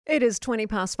It is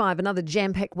 5:20. Another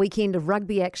jam-packed weekend of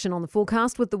rugby action on the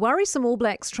forecast, with the worrisome All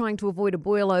Blacks trying to avoid a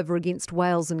boil-over against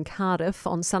Wales and Cardiff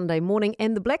on Sunday morning,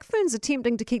 and the Black Ferns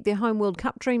attempting to keep their home World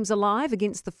Cup dreams alive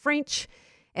against the French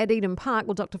at Eden Park.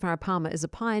 Well, Dr. Farah Palmer is a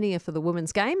pioneer for the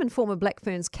women's game and former Black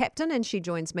Ferns captain, and she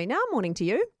joins me now. Morning to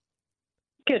you.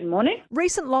 Good morning.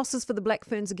 Recent losses for the Black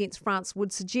Ferns against France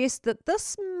would suggest that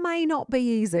this may not be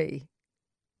easy.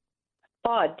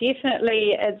 Oh,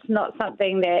 definitely it's not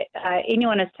something that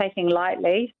anyone is taking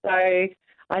lightly. So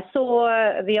I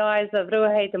saw the eyes of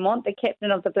Ruahei Demont, the captain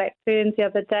of the Black Ferns, the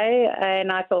other day,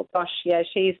 and I thought, gosh, yeah,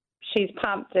 she's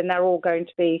pumped and they're all going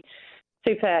to be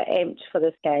super amped for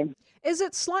this game. Is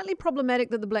it slightly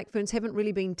problematic that the Black Ferns haven't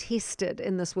really been tested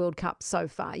in this World Cup so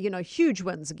far? You know, huge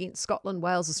wins against Scotland,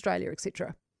 Wales, Australia,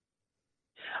 etc.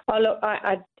 Oh, look,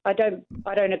 I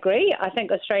don't agree. I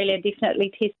think Australia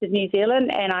definitely tested New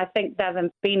Zealand, and I think they've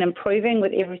been improving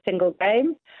with every single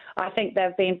game. I think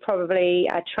they've been probably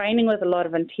training with a lot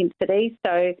of intensity.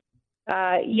 So,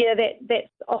 that's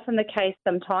often the case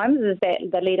sometimes, is that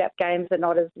the lead-up games are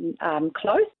not as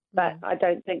close, but I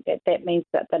don't think that means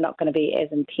that they're not going to be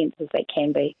as intense as they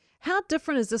can be. How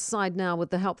different is this side now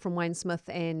with the help from Wayne Smith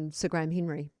and Sir Graham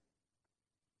Henry?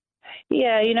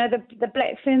 Yeah, the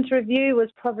Black Ferns review was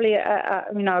probably a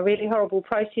really horrible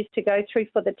process to go through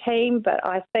for the team, but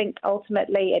I think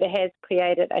ultimately it has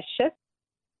created a shift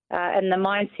in the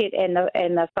mindset and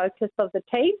the focus of the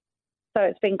team. So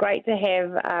it's been great to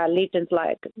have legends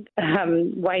like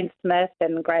Wayne Smith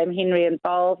and Graham Henry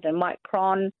involved, and Mike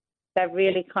Cron. They've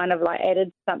really kind of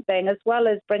added something, as well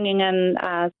as bringing in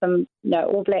some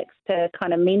All Blacks to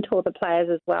kind of mentor the players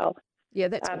as well. Yeah,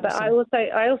 that's awesome. But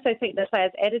I also think the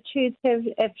players' attitudes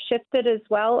have shifted as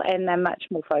well, and they're much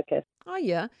more focused. Oh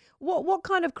yeah, what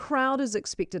kind of crowd is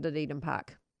expected at Eden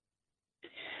Park?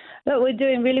 Look, we're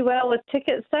doing really well with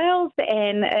ticket sales,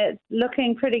 and it's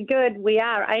looking pretty good. We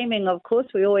are aiming, of course,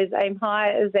 we always aim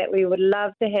high, is that we would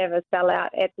love to have a sellout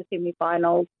at the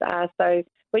semi-finals. So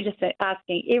we're just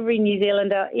asking every New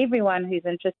Zealander, everyone who's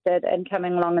interested in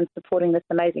coming along and supporting this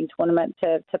amazing tournament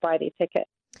to buy their ticket.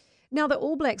 Now, the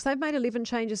All Blacks, they've made 11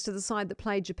 changes to the side that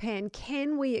played Japan.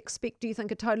 Can we expect, do you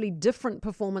think, a totally different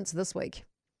performance this week?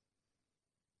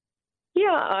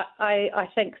 Yeah, I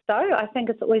think so. I think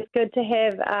it's always good to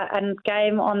have a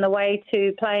game on the way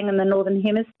to playing in the Northern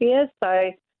Hemisphere.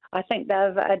 So I think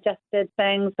they've adjusted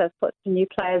things. They've put some new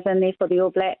players in there for the All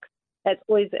Blacks. It's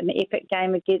always an epic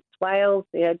game against Wales.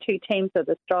 Two teams with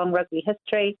a strong rugby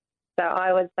history. So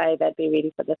I would say they'd be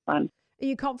ready for this one. Are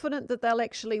you confident that they'll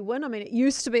actually win? I mean, it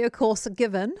used to be, of course, a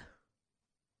given.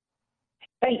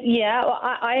 Yeah,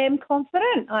 I am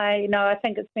confident. I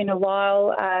think it's been a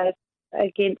while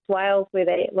against Wales where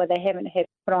they haven't had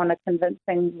put on a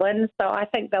convincing win. So I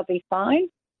think they'll be fine.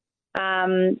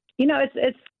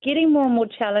 It's getting more and more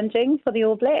challenging for the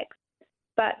All Blacks.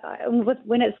 But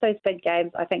when it's those big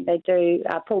games, I think they do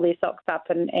pull their socks up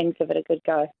and give it a good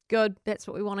go. Good. That's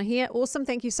what we want to hear. Awesome.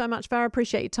 Thank you so much, Farah.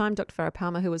 Appreciate your time. Dr. Farah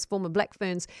Palmer, who is former Black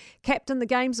Ferns captain. The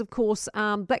games, of course,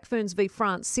 Black Ferns v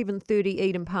France, 7:30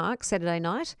 Eden Park, Saturday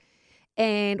night.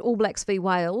 And All Blacks v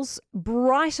Wales,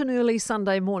 bright and early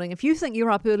Sunday morning. If you think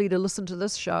you're up early to listen to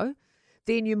this show,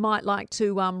 then you might like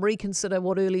to reconsider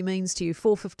what early means to you.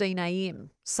 4:15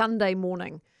 a.m. Sunday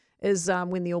morning is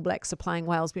when the All Blacks are playing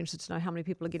Wales. Be interested to know how many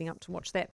people are getting up to watch that.